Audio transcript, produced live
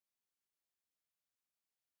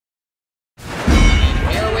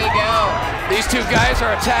two guys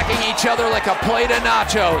are attacking each other like a plate of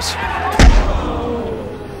nachos.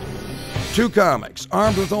 Two comics,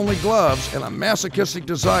 armed with only gloves and a masochistic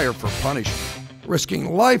desire for punishment,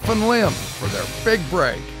 risking life and limb for their big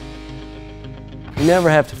break. You never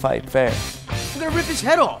have to fight fair. I'm gonna rip his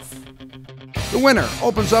head off. The winner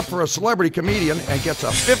opens up for a celebrity comedian and gets a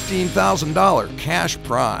 $15,000 cash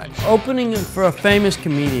prize. Opening for a famous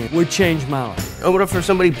comedian would change my life. Open up for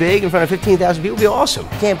somebody big in front of 15,000 people would be awesome.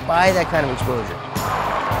 You can't buy that kind of exposure.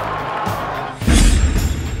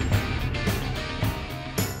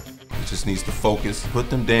 He just needs to focus, put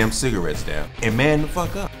them damn cigarettes down, and man the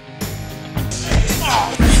fuck up.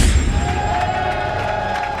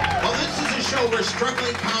 Well, this is a show where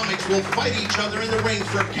struggling comics will fight each other in the ring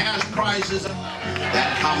for cash prizes.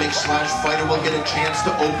 That comic/fighter will get a chance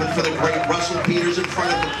to open for the great Russell Peters in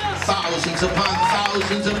front of thousands upon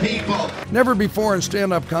thousands of people. Never before in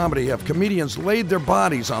stand-up comedy have comedians laid their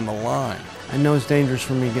bodies on the line. I know it's dangerous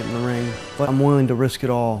for me to get in the ring, but I'm willing to risk it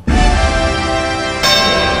all.